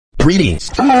Greetings.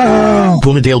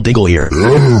 Ponytail Dingle here.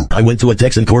 I went to a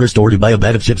Texan corner store to buy a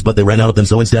bag of chips, but they ran out of them,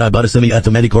 so instead I bought a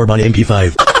semi-automatic Orban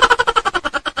MP5.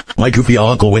 My goofy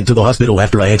uncle went to the hospital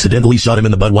after I accidentally shot him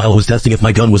in the butt while I was testing if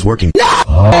my gun was working.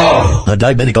 A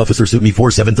diabetic officer sued me for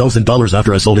 $7,000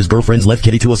 after I sold his girlfriend's left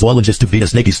kitty to a zoologist to feed a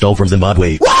snake he stole from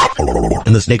Zimbabwe.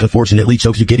 And the snake unfortunately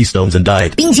choked you kitty stones and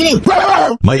died.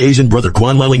 My Asian brother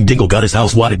Quan Liling Dingle got his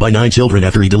house swatted by 9 children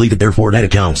after he deleted their Fortnite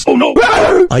accounts. Oh no!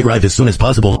 I arrived as soon as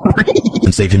possible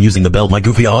and saved him using the belt my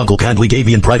goofy uncle kindly gave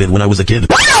me in private when I was a kid.